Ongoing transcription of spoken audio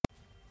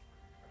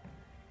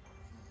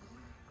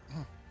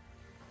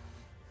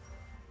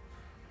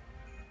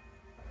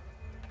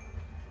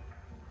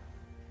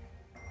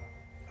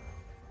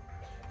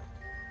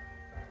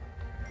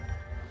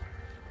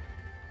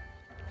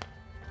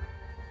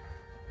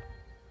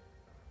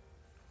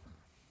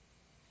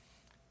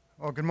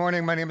Well, good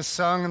morning. My name is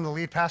Sung. I'm the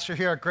lead pastor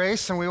here at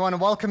Grace, and we want to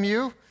welcome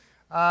you.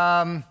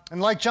 And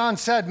like John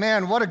said,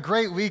 man, what a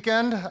great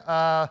weekend.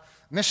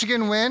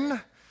 Michigan win,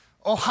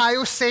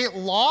 Ohio State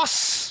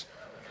loss.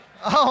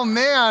 Oh,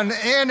 man,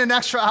 and an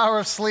extra hour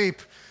of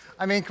sleep.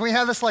 I mean, can we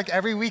have this like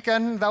every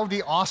weekend? That would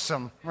be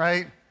awesome,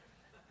 right?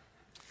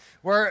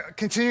 We're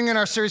continuing in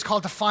our series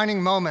called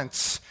Defining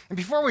Moments. And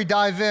before we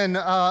dive in,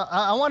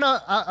 I want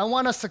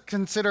us to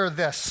consider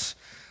this.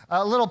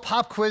 A little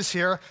pop quiz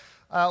here.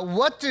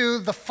 What do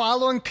the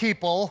following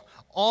people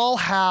all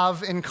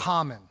have in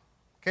common?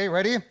 Okay,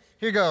 ready?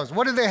 Here goes.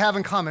 What do they have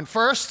in common?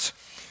 First,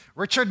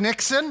 Richard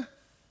Nixon,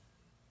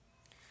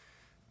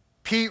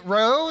 Pete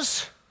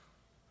Rose,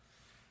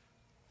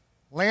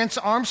 Lance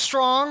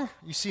Armstrong.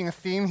 You seeing a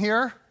theme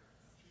here?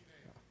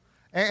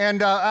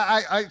 And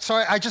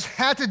sorry, I just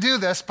had to do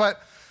this,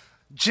 but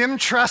Jim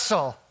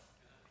Tressel.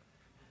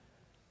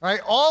 Right?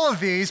 All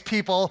of these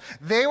people,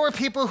 they were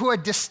people who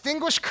had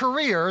distinguished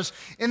careers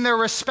in their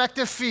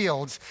respective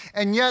fields,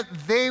 and yet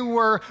they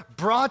were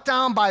brought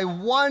down by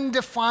one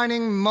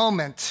defining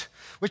moment,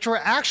 which were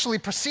actually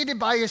preceded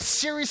by a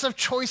series of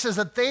choices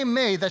that they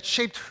made that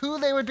shaped who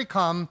they would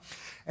become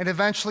and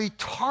eventually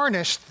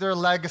tarnished their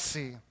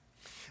legacy.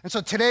 And so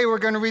today we're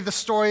going to read the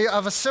story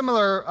of a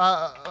similar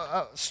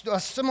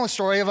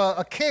story of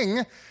a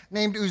king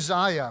named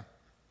Uzziah.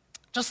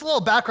 Just a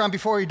little background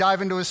before we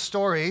dive into his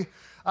story.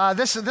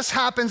 This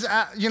happens,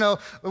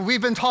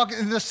 we've been talking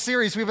in this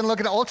series, we've been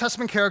looking at Old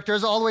Testament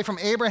characters all the way from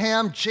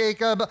Abraham,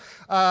 Jacob,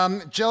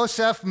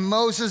 Joseph,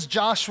 Moses,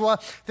 Joshua.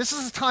 This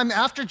is the time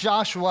after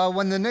Joshua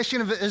when the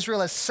nation of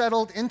Israel has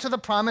settled into the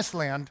promised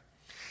land.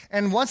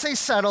 And once they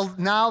settled,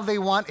 now they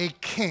want a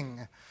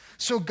king.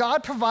 So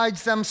God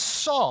provides them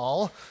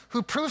Saul,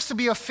 who proves to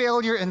be a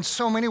failure in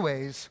so many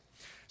ways.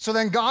 So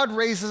then God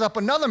raises up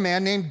another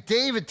man named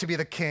David to be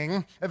the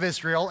king of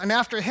Israel. And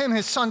after him,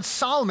 his son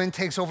Solomon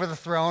takes over the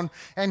throne,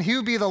 and he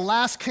will be the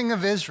last king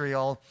of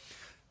Israel.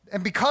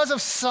 And because of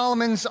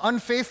Solomon's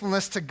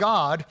unfaithfulness to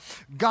God,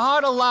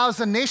 God allows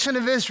the nation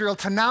of Israel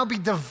to now be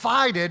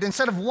divided,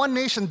 instead of one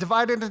nation,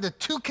 divided into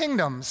two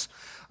kingdoms.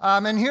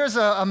 And here's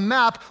a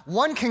map.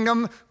 One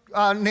kingdom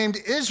named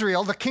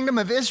Israel, the kingdom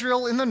of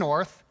Israel in the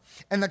north,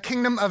 and the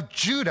kingdom of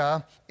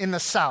Judah in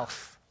the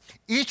south.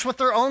 Each with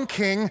their own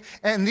king,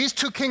 and these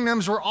two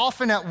kingdoms were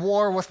often at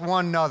war with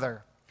one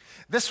another.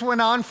 This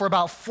went on for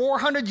about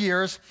 400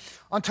 years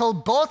until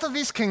both of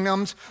these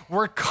kingdoms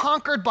were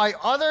conquered by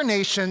other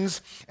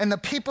nations, and the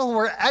people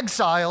were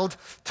exiled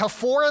to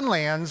foreign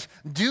lands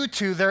due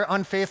to their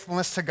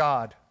unfaithfulness to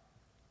God.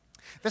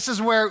 This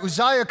is where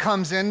Uzziah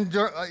comes in.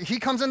 He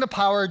comes into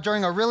power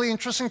during a really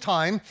interesting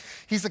time.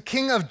 He's the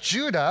king of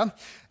Judah,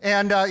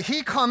 and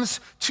he comes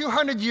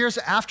 200 years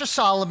after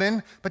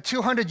Solomon, but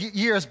 200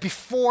 years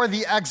before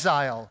the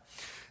exile.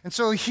 And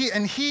so he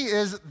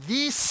is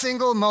the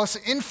single most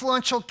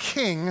influential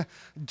king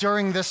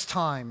during this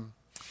time.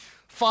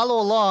 Follow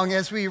along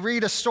as we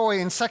read a story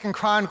in 2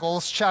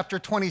 Chronicles chapter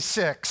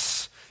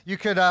 26. You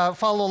could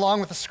follow along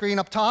with the screen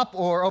up top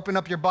or open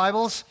up your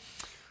Bibles.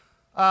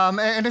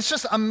 And it's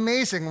just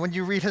amazing when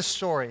you read his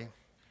story.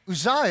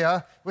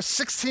 Uzziah was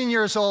 16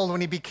 years old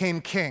when he became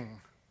king.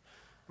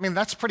 I mean,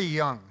 that's pretty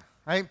young,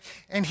 right?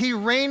 And he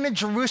reigned in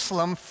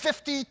Jerusalem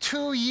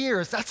 52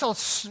 years. That's a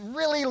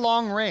really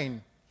long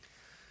reign.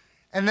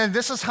 And then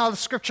this is how the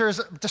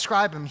scriptures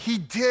describe him. He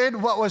did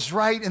what was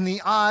right in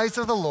the eyes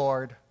of the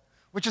Lord,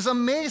 which is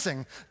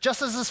amazing,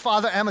 just as his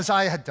father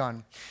Amaziah had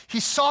done.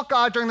 He sought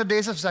God during the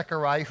days of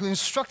Zechariah, who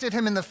instructed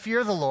him in the fear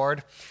of the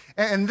Lord.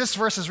 And this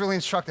verse is really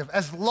instructive.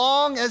 As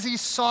long as he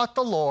sought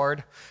the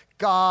Lord,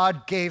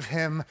 God gave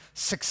him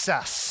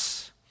success.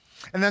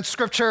 And then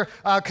scripture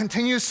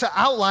continues to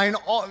outline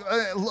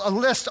a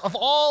list of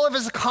all of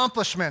his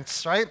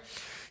accomplishments, right?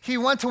 He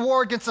went to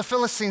war against the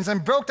Philistines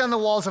and broke down the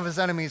walls of his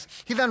enemies.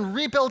 He then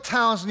rebuilt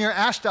towns near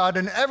Ashdod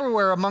and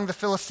everywhere among the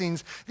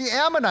Philistines. The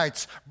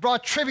Ammonites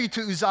brought tribute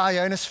to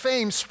Uzziah, and his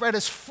fame spread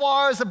as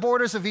far as the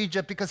borders of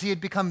Egypt because he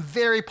had become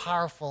very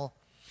powerful.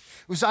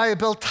 Uzziah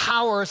built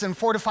towers and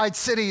fortified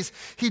cities.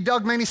 He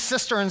dug many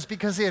cisterns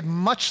because he had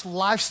much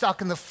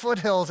livestock in the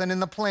foothills and in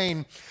the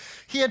plain.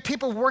 He had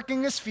people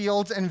working his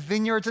fields and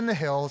vineyards in the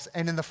hills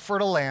and in the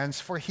fertile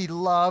lands, for he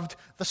loved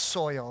the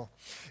soil.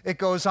 It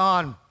goes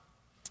on.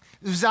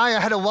 Uzziah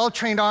had a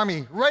well-trained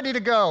army ready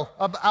to go,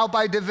 out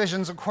by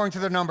divisions according to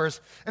their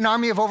numbers, an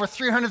army of over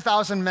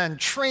 300,000 men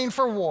trained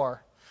for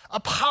war,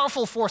 a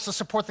powerful force to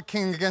support the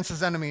king against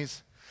his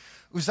enemies.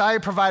 Uzziah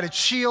provided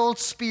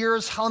shields,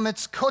 spears,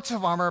 helmets, coats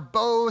of armor,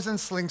 bows, and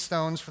sling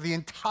stones for the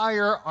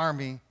entire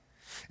army.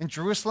 In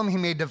Jerusalem, he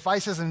made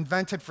devices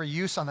invented for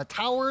use on the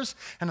towers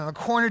and on the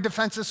corner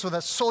defenses so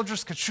that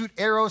soldiers could shoot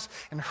arrows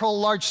and hurl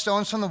large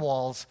stones from the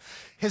walls.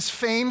 His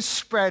fame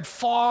spread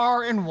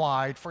far and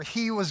wide, for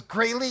he was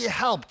greatly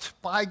helped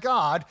by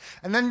God.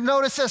 And then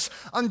notice this,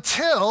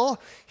 until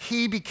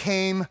he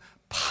became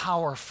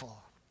powerful.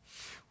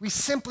 We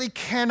simply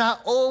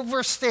cannot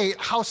overstate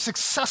how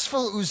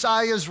successful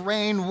Uzziah's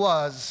reign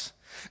was.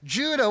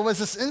 Judah was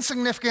this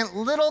insignificant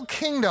little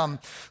kingdom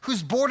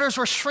whose borders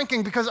were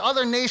shrinking because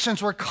other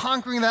nations were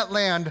conquering that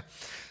land.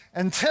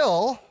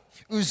 until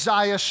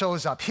Uzziah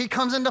shows up. He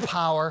comes into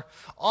power.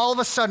 All of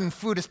a sudden,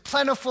 food is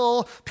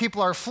plentiful.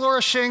 People are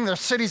flourishing. Their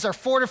cities are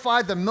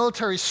fortified. The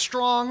military is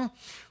strong.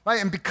 Right?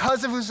 And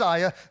because of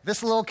Uzziah,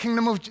 this little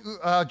kingdom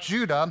of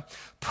Judah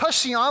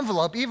pushed the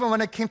envelope even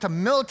when it came to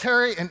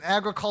military and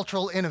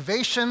agricultural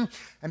innovation.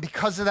 And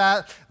because of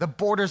that, the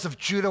borders of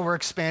Judah were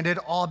expanded,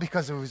 all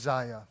because of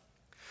Uzziah.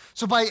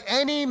 So by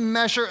any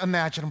measure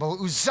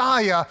imaginable,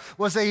 Uzziah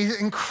was an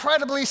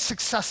incredibly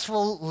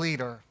successful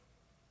leader.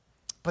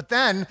 But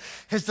then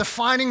his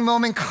defining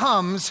moment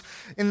comes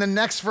in the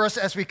next verse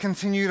as we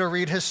continue to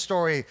read his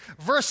story.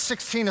 Verse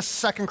 16 of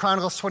 2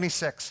 Chronicles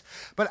 26.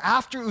 But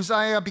after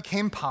Uzziah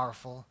became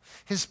powerful,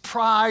 his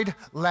pride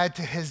led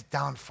to his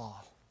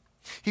downfall.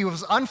 He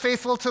was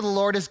unfaithful to the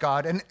Lord his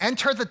God and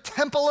entered the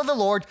temple of the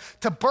Lord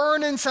to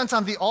burn incense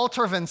on the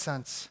altar of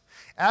incense.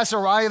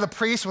 Azariah the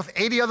priest with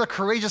 80 other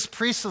courageous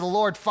priests of the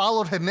Lord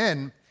followed him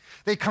in.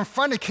 They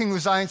confronted King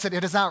Uzziah and said,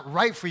 "It is not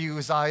right for you,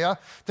 Uzziah,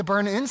 to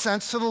burn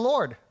incense to the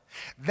Lord.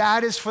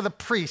 That is for the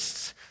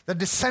priests, the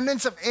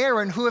descendants of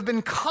Aaron who have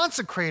been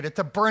consecrated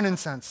to burn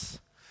incense.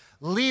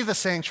 Leave the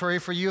sanctuary,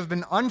 for you have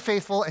been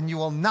unfaithful and you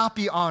will not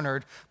be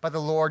honored by the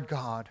Lord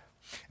God."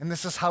 And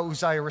this is how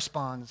Uzziah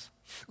responds.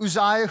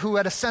 Uzziah, who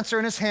had a censer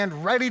in his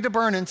hand ready to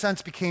burn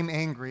incense, became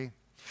angry.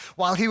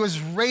 While he was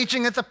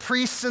raging at the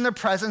priests in their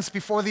presence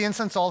before the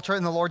incense altar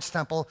in the Lord's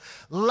temple,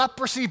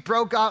 leprosy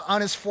broke out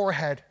on his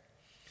forehead.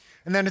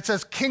 And then it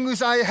says, King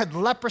Uzziah had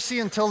leprosy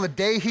until the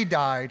day he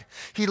died.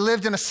 He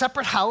lived in a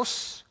separate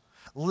house,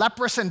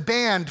 leprous and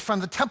banned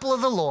from the temple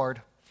of the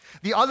Lord.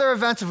 The other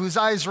events of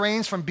Uzziah's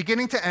reigns from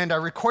beginning to end are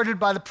recorded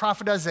by the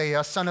prophet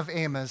Isaiah, son of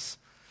Amos.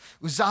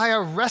 Uzziah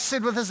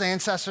rested with his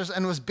ancestors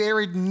and was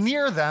buried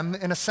near them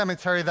in a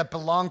cemetery that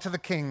belonged to the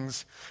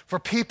kings, for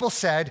people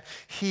said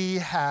he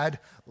had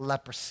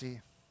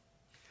leprosy.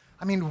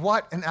 I mean,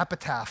 what an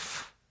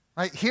epitaph.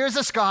 Right? Here's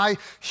this guy,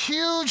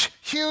 huge,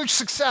 huge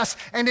success,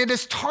 and it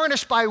is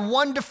tarnished by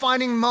one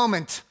defining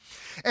moment.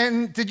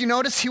 And did you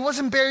notice he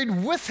wasn't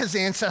buried with his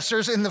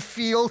ancestors in the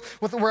field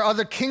where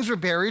other kings were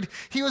buried?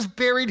 He was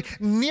buried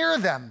near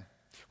them.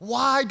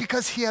 Why?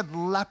 Because he had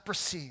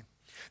leprosy,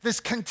 this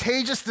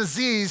contagious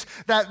disease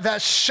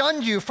that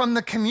shunned you from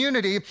the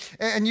community,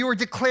 and you were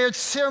declared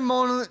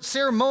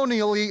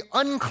ceremonially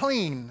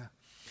unclean.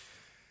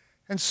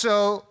 And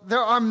so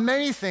there are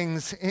many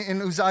things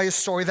in Uzziah's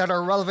story that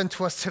are relevant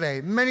to us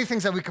today, many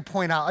things that we could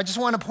point out. I just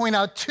want to point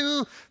out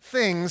two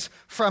things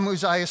from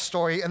Uzziah's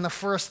story, and the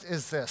first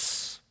is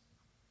this.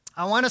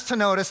 I want us to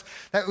notice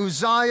that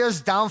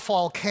Uzziah's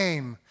downfall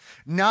came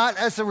not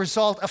as a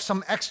result of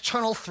some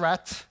external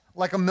threat,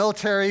 like a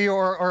military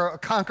or a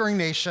conquering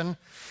nation.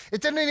 It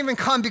didn't even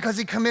come because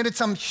he committed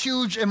some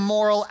huge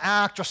immoral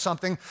act or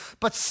something,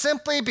 but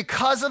simply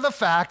because of the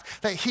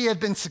fact that he had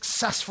been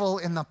successful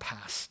in the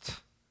past.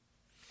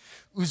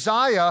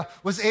 Uzziah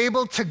was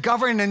able to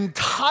govern an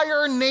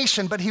entire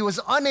nation, but he was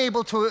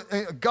unable to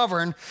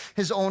govern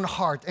his own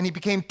heart, and he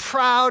became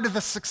proud of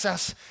the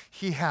success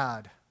he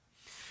had.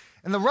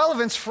 And the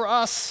relevance for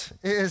us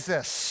is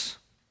this.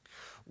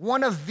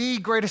 One of the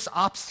greatest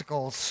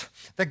obstacles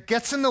that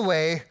gets in the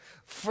way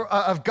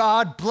of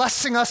God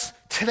blessing us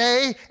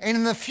today and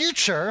in the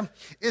future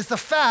is the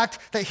fact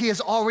that he has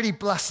already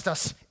blessed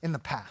us in the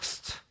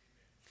past.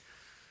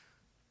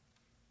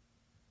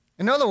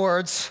 In other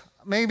words,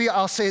 maybe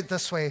I'll say it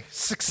this way.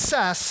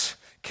 Success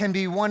can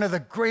be one of the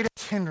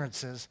greatest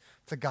hindrances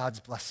to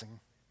God's blessing.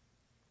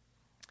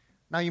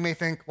 Now you may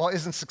think, well,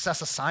 isn't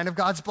success a sign of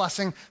God's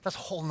blessing? That's a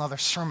whole nother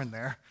sermon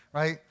there,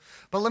 right?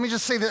 But let me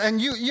just say that,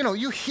 and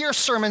you hear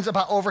sermons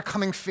about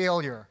overcoming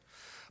failure.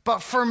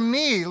 But for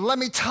me, let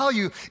me tell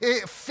you,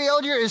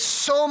 failure is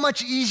so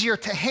much easier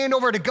to hand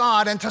over to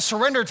God and to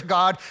surrender to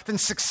God than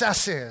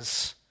success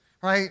is,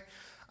 right?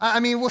 I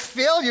mean, with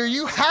failure,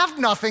 you have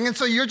nothing, and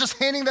so you're just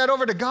handing that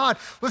over to God.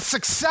 With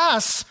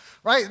success,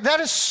 right, that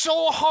is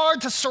so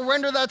hard to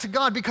surrender that to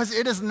God because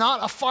it is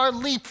not a far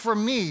leap for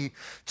me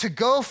to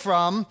go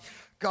from,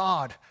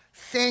 God,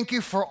 thank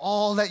you for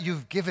all that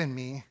you've given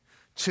me,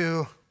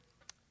 to,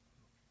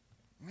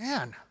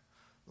 man,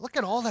 look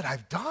at all that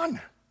I've done.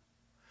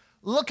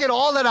 Look at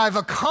all that I've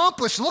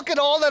accomplished. Look at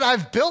all that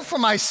I've built for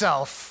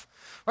myself,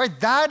 right?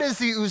 That is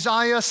the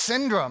Uzziah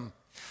syndrome.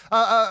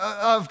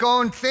 Of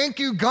going, thank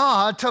you,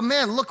 God, to,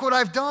 man, look what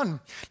I've done.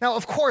 Now,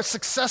 of course,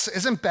 success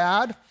isn't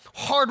bad.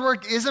 Hard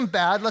work isn't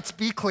bad. Let's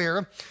be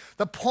clear.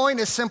 The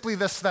point is simply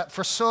this, that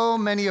for so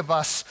many of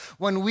us,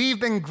 when we've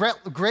been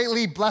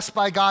greatly blessed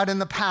by God in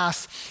the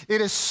past,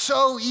 it is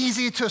so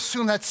easy to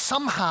assume that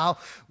somehow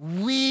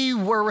we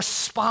were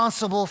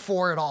responsible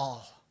for it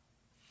all.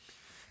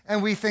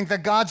 And we think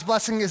that God's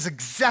blessing is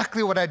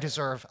exactly what I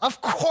deserve.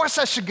 Of course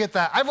I should get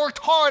that. I've worked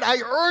hard.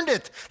 I earned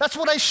it. That's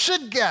what I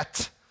should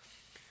get.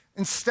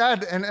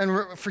 Instead,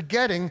 and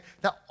forgetting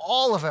that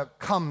all of it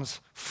comes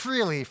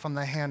freely from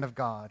the hand of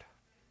God.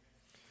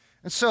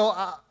 And so,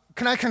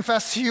 can I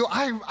confess to you,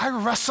 I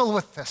wrestle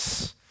with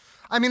this.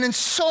 I mean, in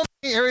so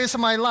areas of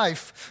my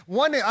life.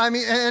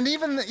 And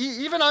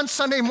even on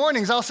Sunday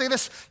mornings, I'll say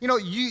this,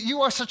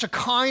 you are such a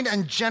kind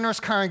and generous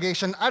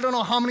congregation. I don't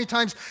know how many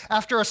times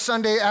after a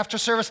Sunday, after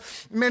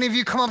service, many of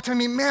you come up to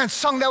me, man,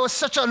 Sung, that was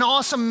such an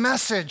awesome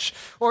message.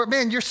 Or,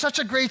 man, you're such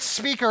a great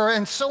speaker,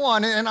 and so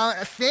on, and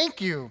I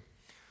thank you.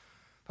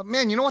 But,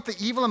 man, you know what the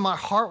evil in my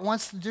heart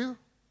wants to do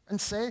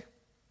and say?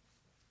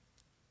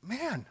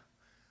 Man,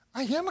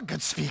 I am a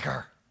good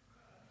speaker.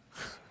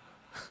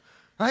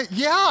 Right?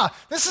 Yeah,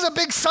 this is a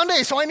big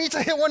Sunday, so I need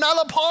to hit one out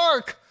of the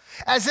park,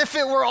 as if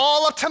it were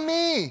all up to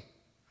me.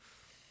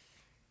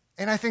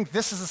 And I think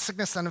this is a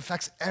sickness that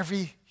affects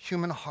every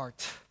human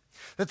heart.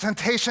 The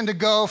temptation to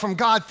go from,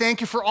 God,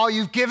 thank you for all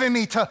you've given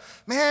me, to,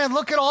 man,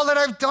 look at all that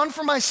I've done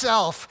for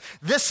myself.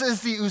 This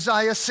is the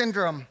Uzziah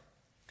syndrome.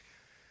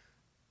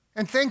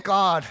 And thank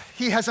God,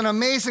 he has an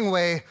amazing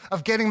way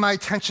of getting my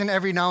attention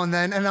every now and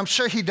then, and I'm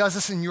sure he does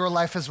this in your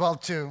life as well,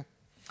 too.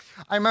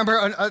 I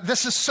remember,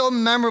 this is so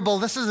memorable.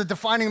 This is a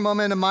defining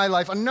moment in my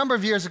life. A number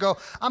of years ago,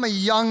 I'm a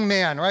young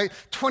man, right?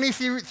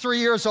 23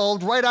 years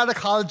old, right out of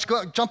college,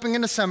 jumping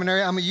into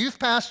seminary. I'm a youth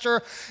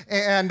pastor,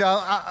 and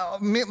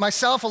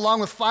myself,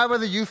 along with 5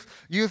 other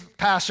youth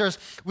pastors,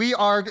 we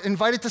are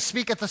invited to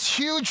speak at this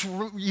huge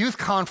youth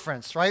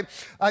conference, right?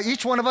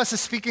 Each one of us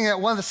is speaking at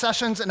one of the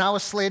sessions, and I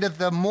was slated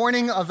the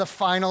morning of the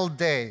final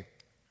day.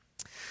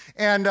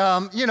 And,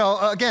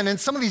 again, and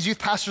some of these youth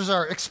pastors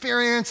are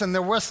experienced and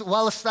they're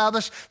well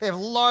established. They have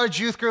large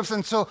youth groups.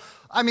 And so,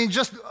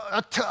 just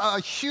a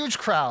huge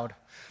crowd.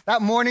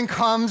 That morning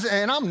comes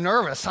and I'm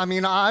nervous.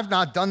 I've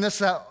not done this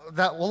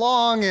that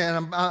long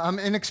and I'm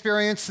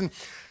inexperienced.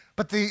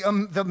 But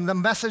the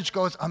message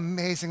goes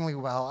amazingly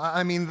well.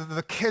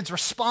 The kids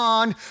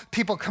respond.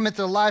 People commit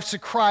their lives to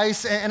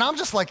Christ. And I'm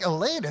just like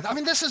elated.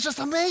 This is just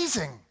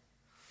amazing.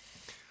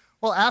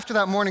 Well, after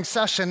that morning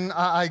session,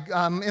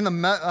 I'm in the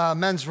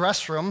men's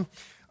restroom,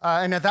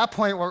 and at that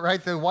point,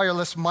 right, the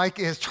wireless mic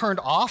is turned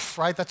off,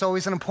 right? That's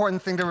always an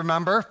important thing to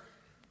remember.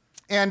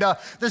 And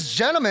this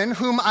gentleman,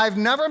 whom I've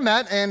never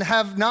met and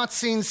have not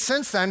seen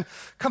since then,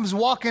 comes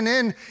walking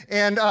in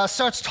and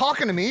starts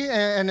talking to me.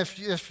 And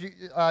if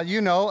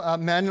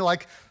men,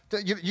 like,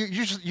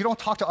 you don't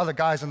talk to other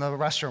guys in the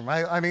restroom,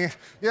 right?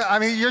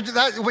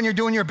 When you're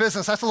doing your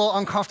business, that's a little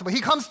uncomfortable. He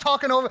comes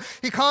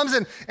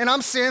and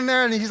I'm standing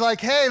there and he's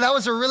like, hey, that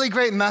was a really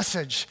great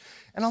message.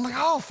 And I'm like,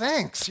 oh,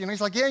 thanks.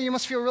 He's like, yeah, you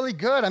must feel really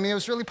good. It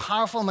was really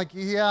powerful. I'm like,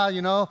 yeah,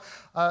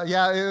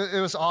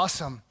 it was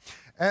awesome.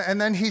 And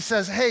then he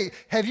says, hey,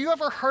 have you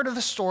ever heard of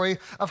the story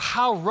of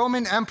how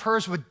Roman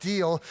emperors would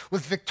deal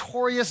with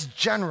victorious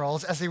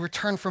generals as they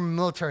returned from a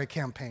military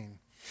campaign?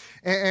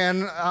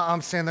 And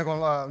I'm standing there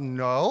going,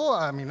 no.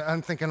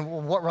 I'm thinking,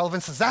 well, what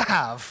relevance does that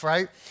have,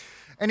 right?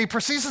 And he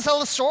proceeds to tell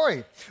the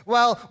story.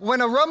 Well,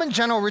 when a Roman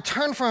general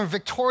returned from a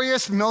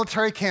victorious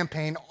military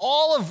campaign,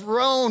 all of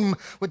Rome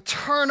would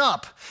turn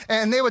up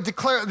and they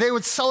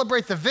would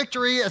celebrate the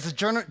victory as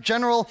the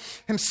general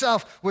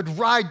himself would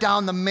ride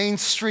down the main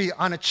street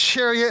on a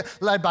chariot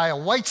led by a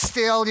white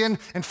stallion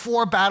and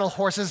 4 battle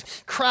horses.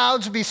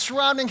 Crowds would be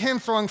surrounding him,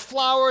 throwing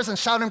flowers and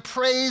shouting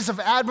praise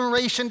of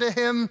admiration to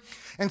him.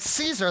 And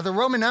Caesar, the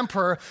Roman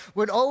emperor,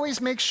 would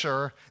always make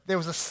sure there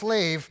was a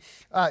slave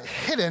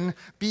hidden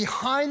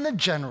behind the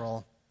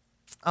general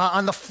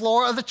on the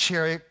floor of the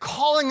chariot,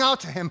 calling out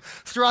to him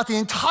throughout the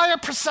entire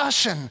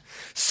procession,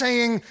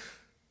 saying,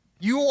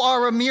 you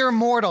are a mere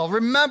mortal.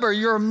 Remember,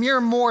 you're a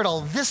mere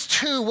mortal. This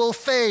too will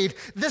fade.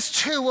 This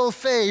too will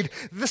fade.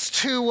 This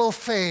too will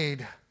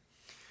fade.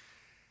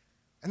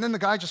 And then the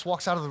guy just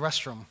walks out of the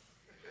restroom.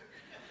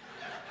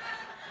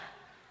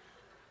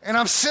 And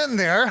I'm sitting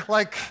there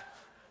like...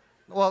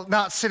 Well,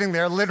 not sitting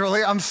there,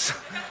 literally. I'm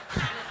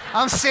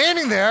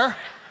standing there,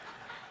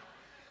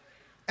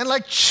 and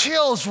like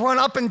chills run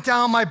up and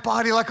down my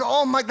body, like,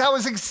 oh my, that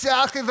was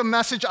exactly the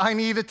message I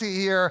needed to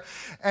hear.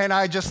 And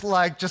I just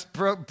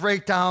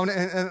break down,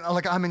 and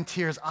like I'm in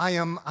tears. I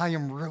am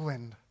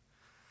ruined.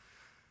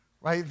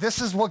 Right?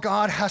 This is what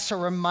God has to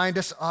remind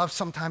us of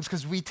sometimes,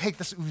 because we take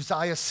this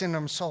Uzziah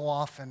syndrome so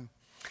often.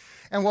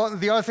 And well,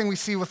 the other thing we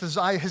see with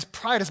Uzziah, his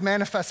pride is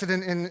manifested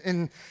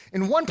in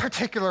one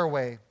particular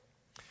way.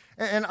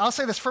 And I'll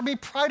say this, for me,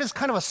 pride is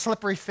kind of a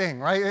slippery thing,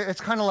 right?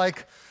 It's kind of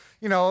like,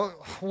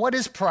 what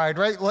is pride,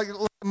 right? Like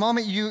the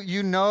moment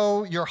you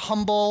know you're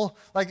humble,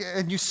 like,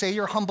 and you say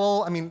you're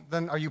humble,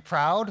 then are you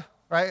proud,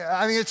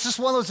 right? It's just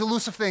one of those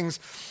elusive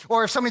things.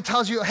 Or if somebody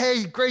tells you,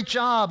 hey, great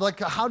job, like,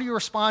 how do you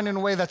respond in a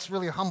way that's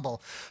really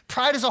humble?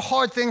 Pride is a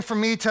hard thing for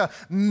me to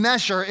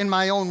measure in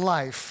my own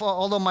life,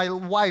 although my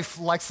wife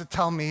likes to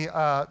tell me,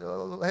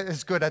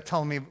 is good at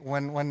telling me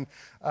when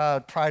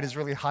pride is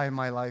really high in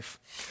my life.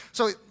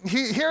 So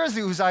here is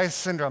the Uzziah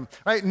syndrome,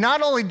 right?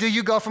 Not only do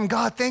you go from,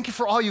 God, thank you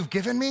for all you've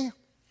given me,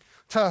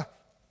 to,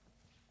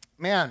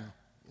 man,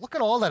 look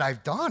at all that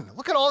I've done.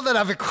 Look at all that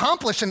I've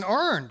accomplished and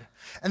earned.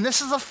 And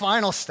this is the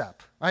final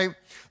step, right?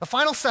 The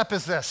final step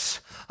is this.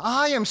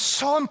 I am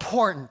so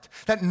important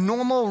that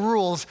normal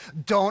rules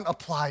don't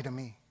apply to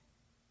me.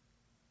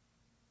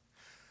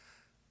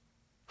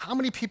 How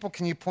many people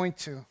can you point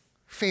to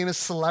famous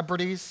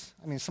celebrities.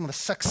 Some of the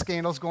sex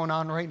scandals going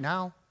on right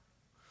now.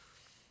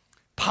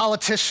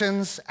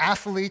 Politicians,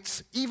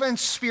 athletes, even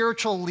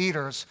spiritual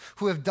leaders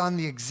who have done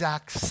the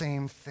exact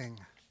same thing.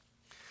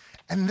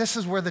 And this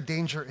is where the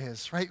danger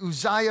is, right?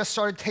 Uzziah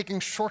started taking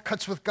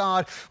shortcuts with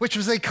God, which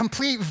was a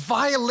complete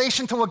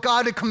violation to what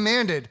God had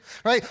commanded,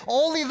 right?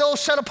 Only those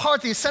set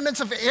apart, the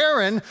descendants of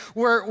Aaron,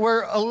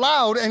 were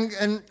allowed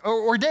and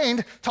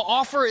ordained to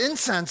offer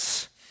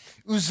incense.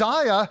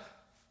 Uzziah,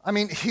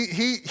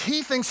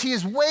 he thinks he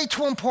is way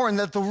too important,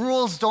 that the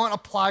rules don't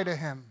apply to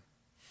him.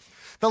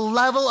 The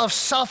level of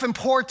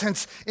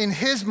self-importance in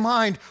his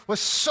mind was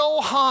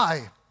so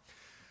high.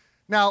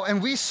 Now,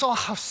 and we saw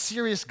how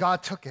serious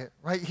God took it,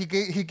 right? He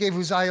gave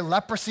Uzziah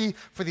leprosy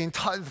for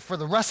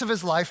the rest of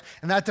his life,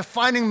 and that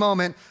defining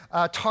moment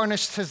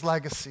tarnished his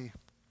legacy.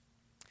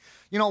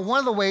 One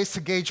of the ways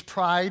to gauge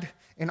pride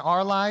in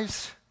our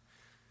lives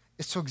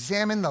is to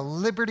examine the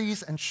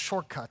liberties and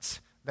shortcuts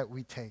that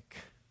we take.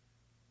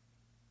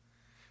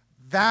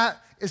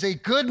 That is a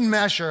good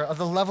measure of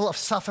the level of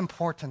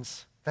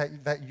self-importance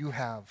that you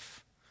have.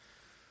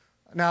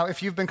 Now,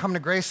 if you've been coming to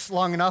Grace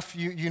long enough,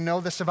 you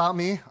know this about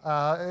me.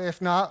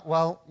 If not,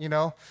 well,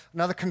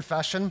 another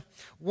confession.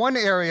 One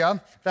area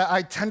that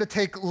I tend to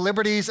take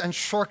liberties and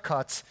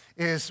shortcuts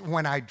is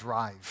when I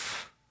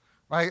drive,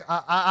 right?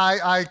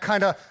 I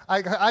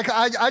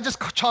just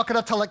chalk it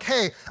up to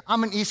hey,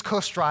 I'm an East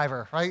Coast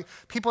driver, right?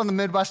 People in the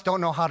Midwest don't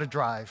know how to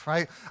drive,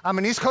 right? I'm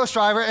an East Coast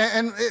driver,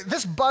 and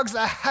this bugs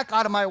the heck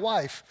out of my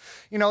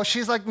wife.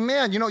 She's like,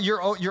 man,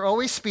 you're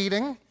always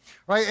speeding.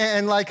 Right?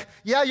 And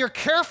yeah, you're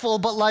careful,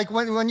 but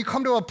when you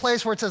come to a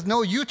place where it says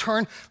no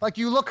U-turn,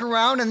 you look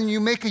around and then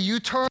you make a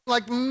U-turn,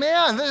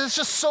 man, this is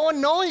just so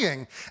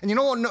annoying. And you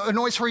know what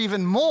annoys her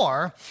even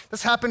more?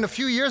 This happened a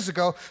few years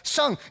ago.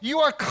 Sung,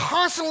 you are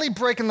constantly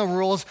breaking the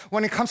rules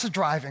when it comes to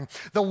driving.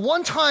 The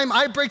one time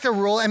I break the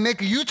rule and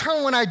make a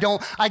U-turn when I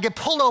don't, I get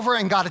pulled over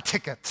and got a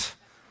ticket.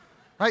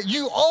 Right?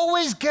 You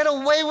always get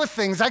away with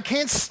things. I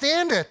can't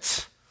stand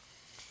it.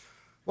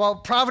 Well,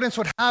 Providence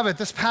would have it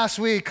this past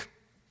week.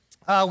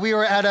 We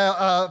were at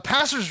a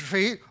pastor's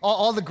retreat,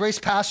 all the Grace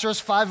pastors,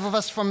 5 of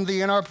us from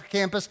the Ann Arbor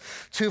campus,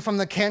 2 from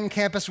the Canton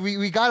campus.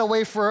 We got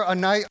away for a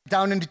night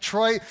down in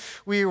Detroit.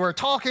 We were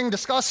talking,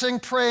 discussing,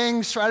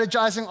 praying,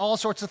 strategizing, all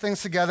sorts of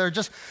things together,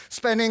 just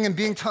spending and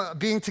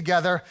being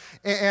together.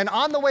 And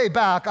on the way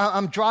back,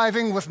 I'm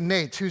driving with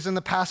Nate, who's in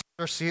the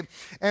passenger seat,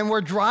 and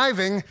we're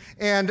driving,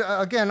 and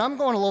again, I'm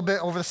going a little bit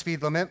over the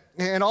speed limit,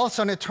 and all of a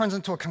sudden it turns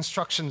into a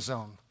construction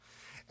zone.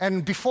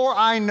 And before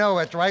I know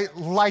it, right,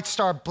 lights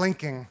start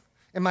blinking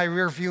in my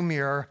rear view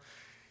mirror,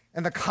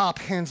 and the cop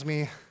hands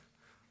me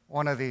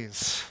one of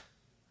these,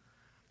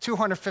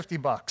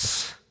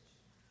 $250.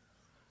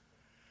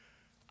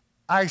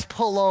 I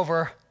pull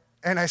over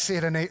and I say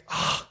to Nate,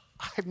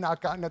 I've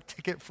not gotten a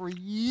ticket for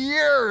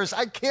years.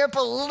 I can't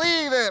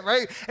believe it,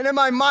 right? And in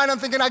my mind, I'm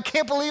thinking, I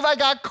can't believe I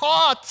got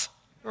caught,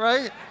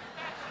 right?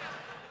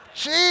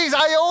 Jeez,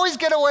 I always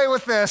get away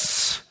with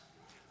this.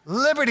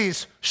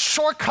 Liberties,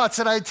 shortcuts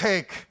that I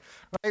take,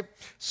 right?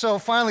 So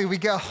finally, we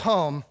get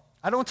home.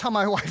 I don't tell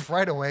my wife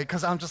right away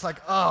because I'm just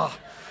oh,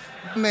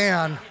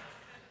 man.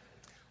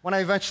 When I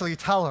eventually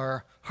tell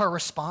her, her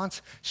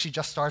response, she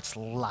just starts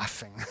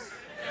laughing.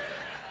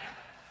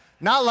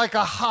 Not like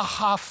a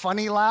ha-ha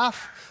funny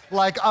laugh,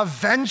 like a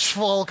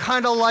vengeful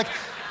kind of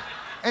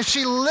and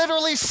she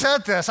literally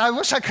said this. I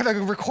wish I could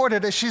have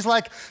recorded it. She's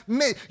like,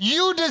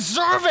 you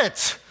deserve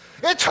it.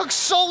 It took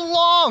so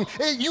long.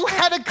 You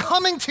had it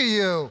coming to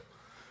you.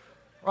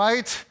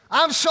 Right?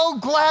 I'm so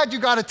glad you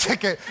got a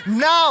ticket.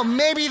 Now,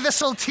 maybe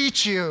this will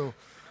teach you.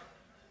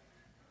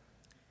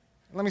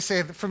 Let me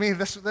say, for me,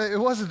 it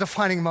was a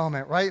defining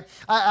moment, right?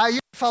 I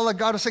felt like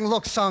God was saying,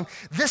 look, Sung,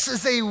 this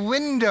is a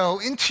window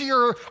into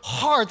your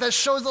heart that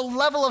shows the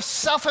level of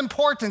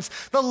self-importance,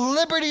 the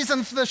liberties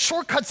and the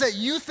shortcuts that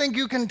you think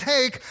you can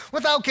take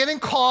without getting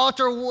caught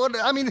or what.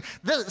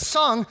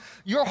 Sung,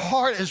 your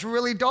heart is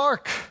really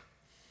dark.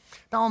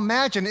 Now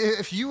imagine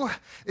if you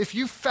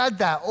fed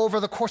that over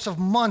the course of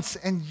months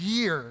and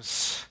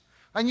years,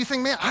 and you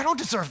think, man, I don't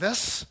deserve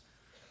this.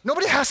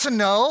 Nobody has to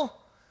know.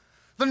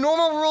 The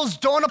normal rules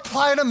don't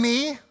apply to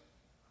me.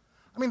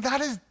 That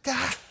is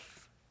death.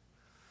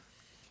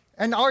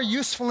 And our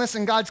usefulness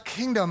in God's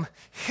kingdom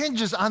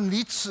hinges on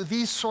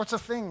these sorts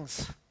of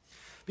things.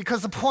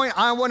 Because the point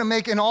I want to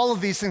make in all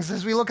of these things,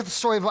 as we look at the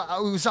story of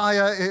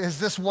Uzziah, is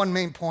this one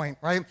main point,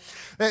 right?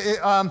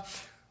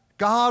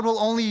 God will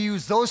only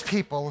use those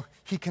people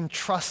he can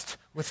trust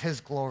with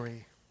his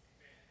glory.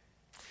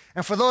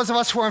 And for those of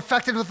us who are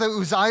infected with the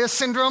Uzziah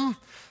syndrome,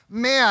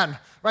 man,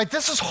 right,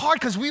 this is hard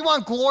because we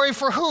want glory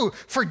for who?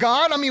 For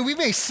God? We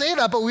may say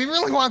that, but we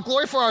really want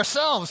glory for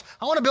ourselves.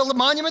 I want to build a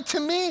monument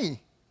to me.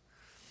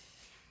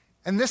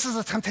 And this is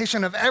a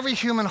temptation of every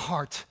human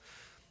heart.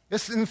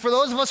 And for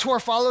those of us who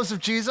are followers of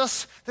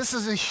Jesus, this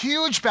is a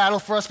huge battle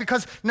for us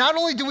because not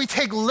only do we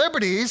take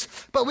liberties,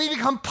 but we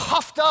become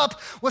puffed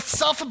up with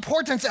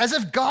self-importance as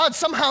if God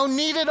somehow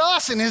needed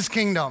us in his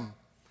kingdom.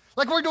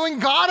 Like we're doing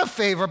God a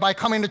favor by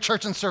coming to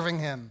church and serving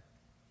him.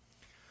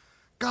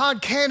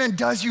 God can and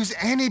does use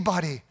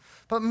anybody.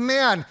 But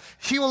man,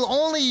 he will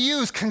only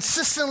use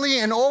consistently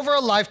and over a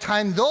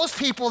lifetime those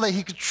people that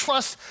he could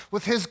trust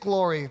with his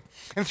glory.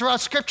 And throughout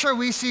Scripture,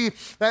 we see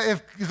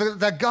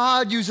that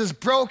God uses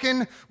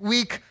broken,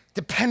 weak,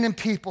 dependent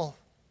people.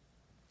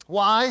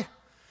 Why?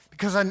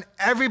 Because then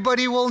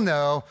everybody will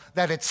know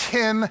that it's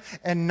him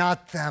and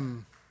not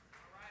them.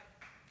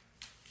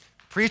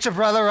 Preach it,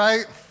 brother,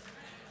 right?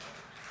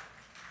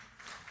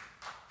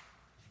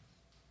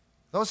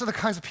 Those are the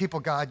kinds of people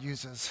God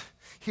uses.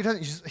 He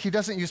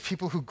doesn't use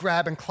people who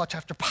grab and clutch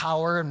after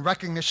power and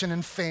recognition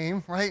and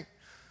fame, right?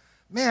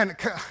 Man,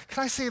 can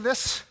I say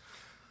this?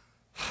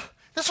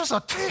 This was a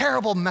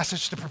terrible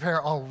message to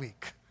prepare all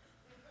week,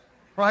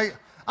 right?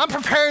 I'm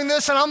preparing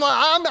this and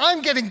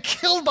I'm getting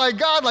killed by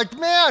God. Like,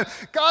 man,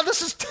 God,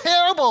 this is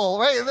terrible,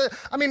 right?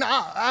 I mean,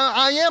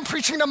 I am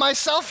preaching to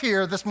myself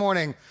here this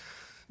morning.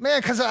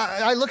 Man, because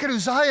I look at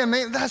Uzziah,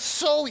 man, that's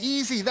so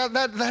easy.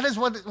 That is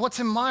what's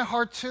in my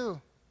heart too.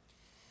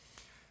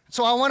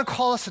 So I want to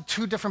call us to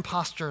two different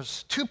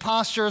postures, two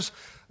postures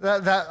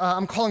that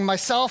I'm calling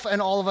myself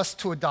and all of us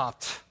to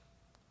adopt.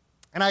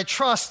 And I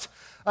trust,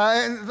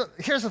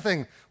 here's the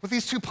thing, with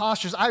these two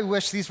postures, I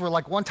wish these were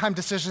like one-time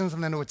decisions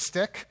and then it would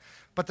stick,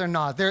 but they're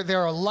not.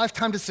 They're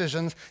lifetime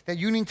decisions that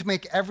you need to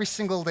make every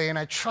single day, and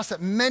I trust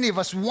that many of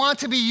us want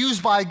to be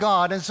used by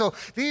God, and so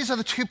these are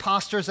the two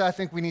postures that I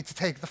think we need to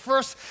take. The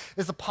first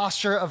is the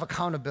posture of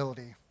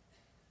accountability.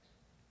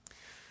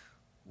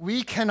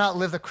 We cannot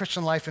live the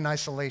Christian life in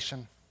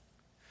isolation.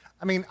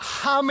 I mean,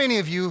 how many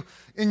of you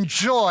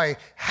enjoy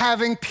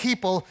having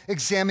people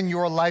examine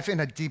your life in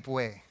a deep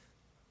way?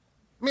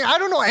 I mean, I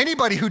don't know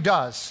anybody who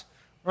does,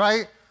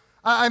 right?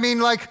 I mean,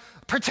 like,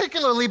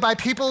 particularly by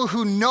people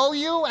who know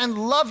you and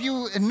love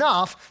you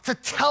enough to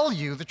tell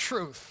you the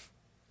truth.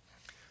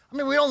 I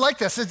mean, we don't like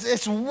this.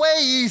 It's way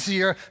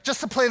easier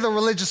just to play the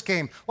religious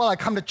game. Well, I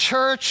come to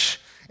church,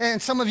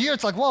 and some of you,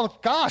 it's like, well,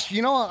 gosh,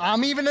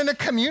 I'm even in a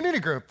community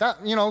group.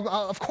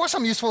 Of course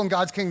I'm useful in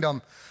God's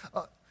kingdom.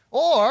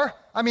 Or,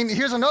 I mean,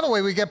 here's another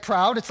way we get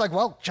proud. It's like,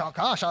 well,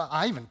 gosh,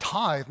 I even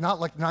tithe, not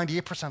like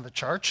 98% of the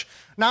church.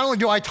 Not only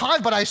do I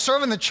tithe, but I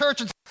serve in the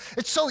church.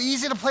 It's so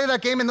easy to play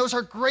that game, and those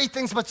are great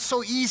things, but it's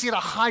so easy to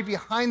hide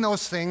behind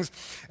those things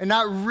and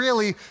not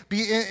really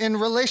be in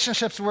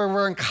relationships where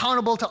we're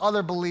accountable to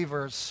other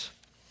believers.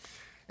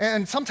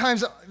 And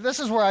sometimes this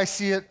is where I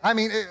see it. I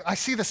mean, I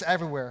see this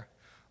everywhere.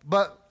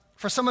 But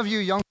for some of you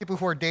young people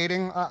who are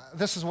dating,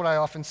 this is what I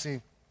often see.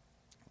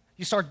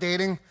 You start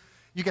dating,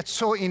 you get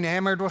so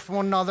enamored with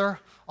one another,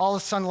 all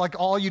of a sudden, like,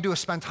 all you do is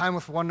spend time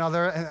with one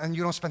another, and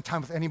you don't spend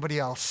time with anybody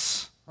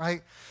else,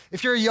 right?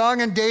 If you're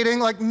young and dating,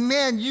 like,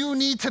 man, you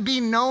need to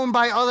be known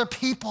by other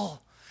people.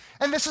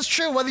 And this is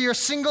true whether you're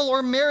single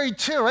or married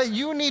too, right?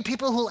 You need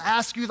people who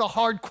ask you the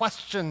hard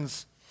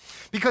questions,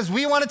 because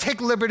we want to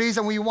take liberties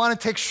and we want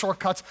to take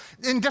shortcuts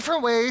in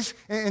different ways,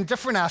 in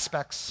different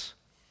aspects.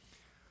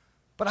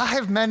 But I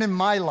have men in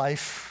my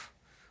life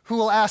who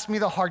will ask me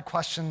the hard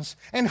questions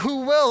and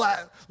who will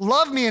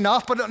love me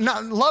enough, but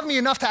not love me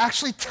enough to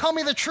actually tell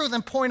me the truth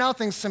and point out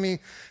things to me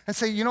and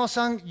say,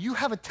 son, you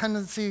have a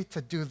tendency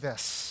to do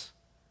this.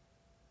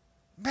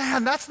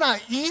 Man, that's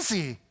not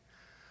easy.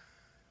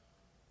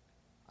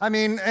 I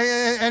mean,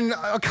 and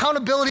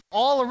accountability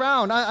all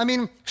around. I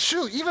mean,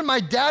 shoot, even my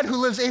dad who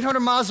lives 800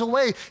 miles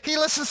away, he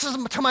listens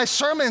to my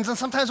sermons, and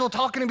sometimes we'll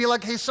talk and he'll be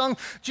like, hey, son,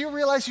 do you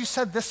realize you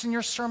said this in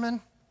your sermon?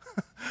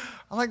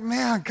 I'm like,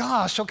 man,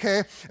 gosh,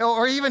 okay.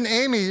 Or even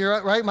Amy,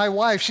 right, my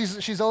wife,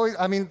 she's always,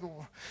 I mean,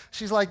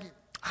 she's like,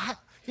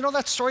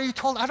 that story you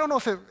told, I don't know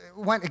if it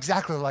went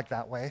exactly like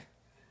that way.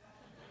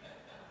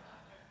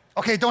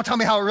 Okay, don't tell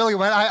me how it really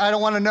went. I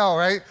don't want to know,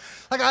 right?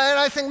 And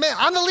I think, man,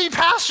 I'm the lead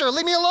pastor.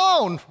 Leave me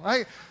alone,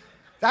 right?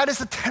 That is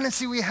the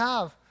tendency we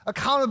have.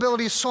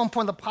 Accountability is so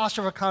important, the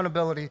posture of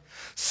accountability.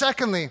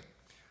 Secondly,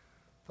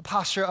 the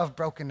posture of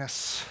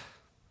brokenness.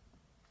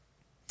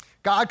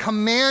 God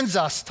commands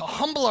us to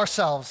humble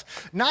ourselves,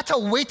 not to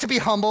wait to be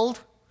humbled,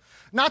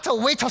 not to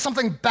wait till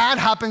something bad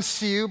happens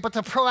to you, but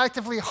to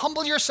proactively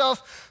humble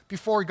yourself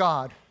before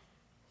God.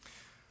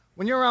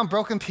 When you're around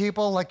broken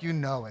people, like, you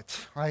know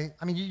it, right?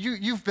 I mean,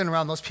 you've been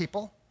around those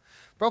people.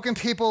 Broken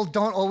people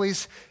don't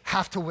always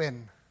have to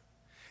win.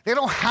 They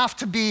don't have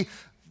to be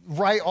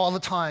right all the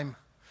time.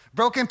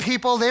 Broken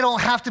people, they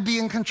don't have to be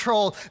in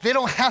control. They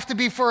don't have to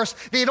be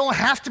first. They don't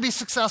have to be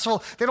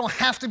successful. They don't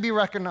have to be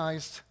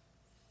recognized.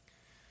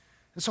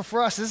 And so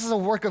for us, this is a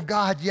work of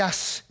God,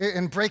 yes,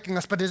 in breaking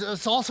us, but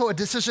it's also a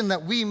decision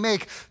that we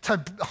make to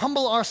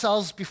humble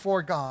ourselves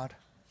before God.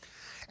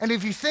 And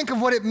if you think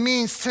of what it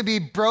means to be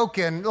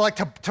broken, like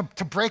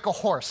to break a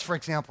horse, for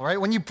example, right?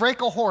 When you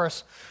break a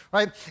horse,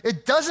 right,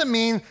 it doesn't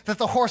mean that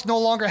the horse no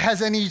longer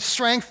has any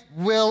strength,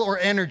 will, or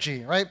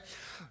energy, right?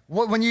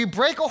 When you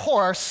break a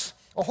horse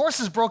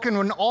is broken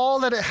when all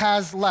that it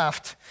has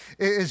left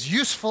is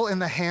useful in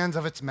the hands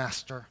of its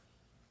master.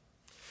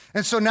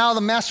 And so now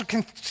the master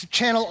can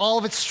channel all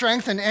of its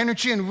strength and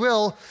energy and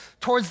will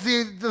towards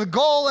the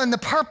goal and the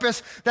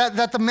purpose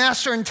that the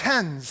master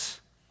intends.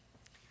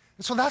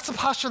 And so that's the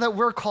posture that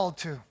we're called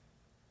to.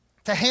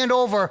 to hand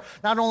over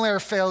not only our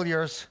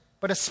failures,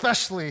 but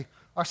especially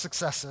our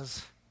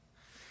successes.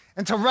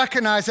 And to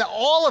recognize that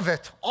all of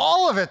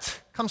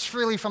it comes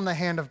freely from the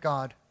hand of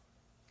God.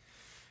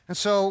 And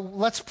so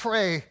let's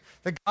pray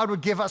that God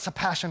would give us a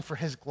passion for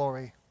his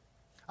glory.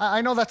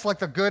 I know that's like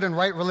the good and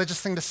right religious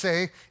thing to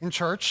say in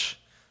church,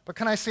 but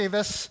can I say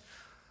this?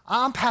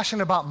 I'm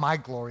passionate about my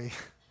glory.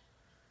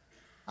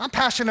 I'm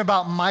passionate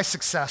about my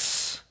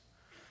success.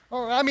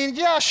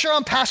 Yeah, sure,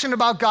 I'm passionate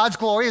about God's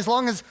glory as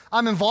long as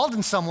I'm involved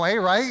in some way,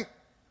 right?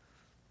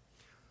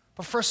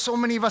 But for so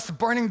many of us, the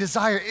burning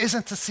desire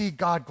isn't to see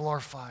God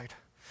glorified.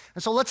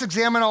 And so let's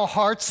examine our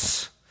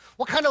hearts.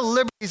 What kind of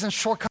liberties and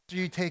shortcuts are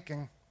you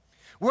taking?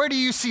 Where do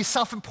you see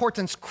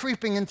self-importance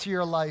creeping into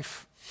your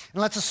life?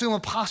 And let's assume a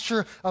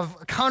posture of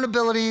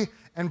accountability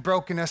and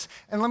brokenness.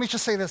 And let me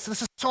just say this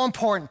is so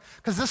important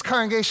because this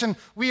congregation,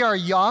 we are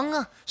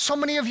young. So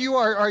many of you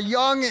are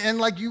young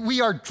and we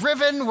are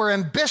driven, we're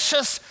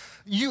ambitious.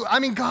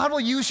 God will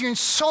use you in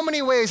so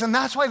many ways, and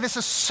that's why this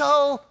is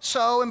so,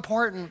 so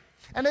important.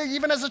 And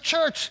even as a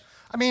church,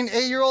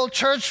 8-year-old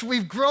church,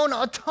 we've grown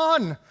a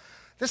ton.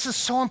 This is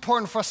so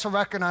important for us to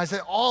recognize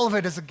that all of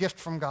it is a gift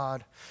from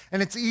God,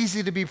 and it's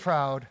easy to be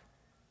proud.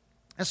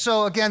 And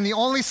so, again, the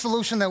only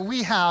solution that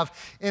we have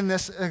in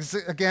this is,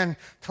 again,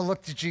 to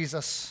look to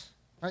Jesus.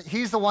 Right?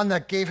 He's the one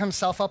that gave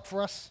himself up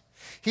for us.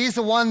 He's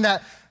the one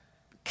that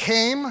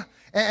came,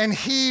 and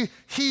he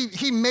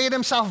made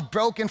himself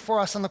broken for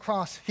us on the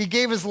cross. He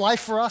gave his life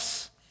for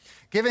us,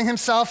 giving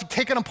himself,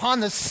 taking upon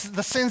the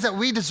sins that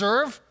we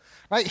deserve.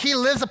 Right? He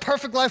lives a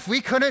perfect life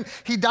we couldn't.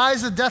 He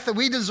dies the death that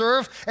we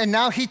deserve, and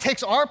now he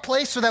takes our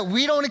place so that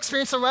we don't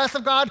experience the wrath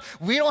of God.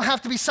 We don't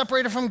have to be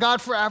separated from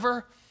God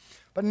forever.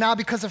 But now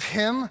because of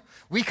him,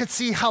 we could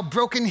see how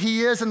broken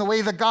he is and the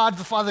way that God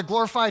the Father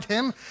glorified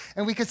him,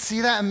 and we could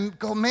see that and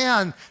go,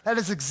 man, that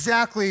is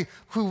exactly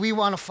who we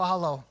want to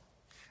follow.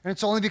 And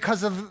it's only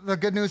because of the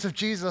good news of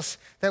Jesus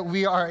that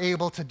we are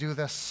able to do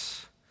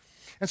this.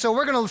 And so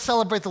we're going to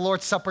celebrate the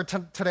Lord's Supper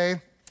today.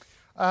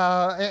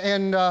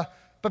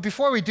 But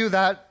before we do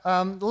that,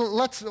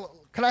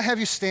 can I have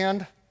you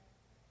stand?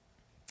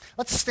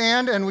 Let's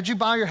stand, and would you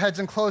bow your heads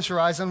and close your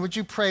eyes, and would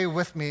you pray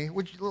with me?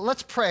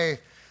 Let's pray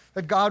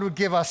that God would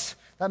give us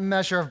that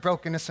measure of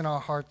brokenness in our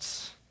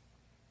hearts.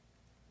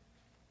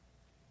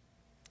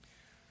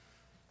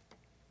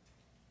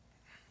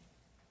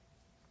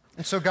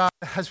 And so, God,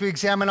 as we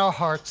examine our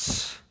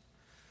hearts,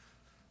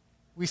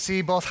 we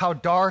see both how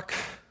dark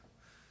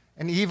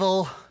and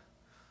evil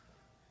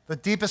the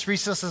deepest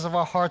recesses of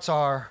our hearts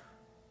are.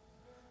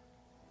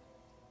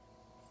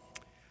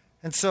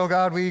 And so,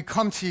 God, we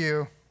come to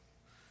you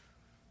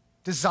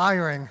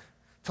desiring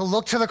to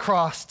look to the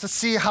cross, to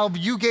see how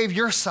you gave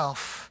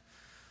yourself.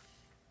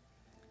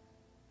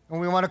 And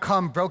we want to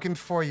come broken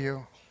before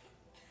you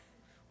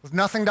with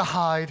nothing to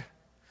hide,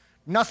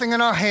 nothing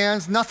in our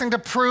hands, nothing to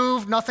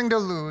prove, nothing to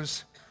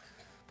lose,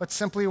 but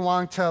simply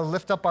want to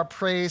lift up our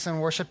praise and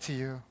worship to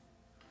you.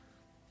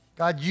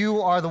 God,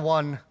 you are the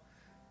one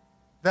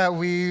that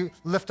we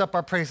lift up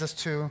our praises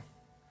to.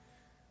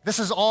 This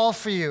is all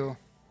for you.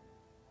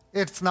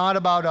 It's not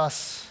about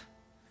us.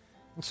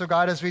 And so,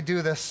 God, as we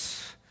do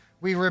this,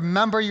 we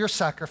remember your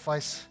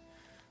sacrifice.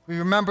 We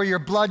remember your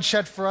blood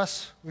shed for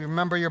us. We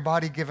remember your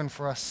body given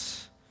for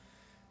us.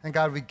 And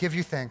God, we give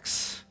you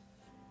thanks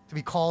to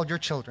be called your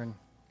children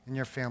and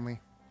your family.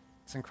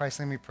 It's in Christ's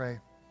name we pray.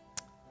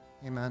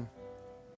 Amen.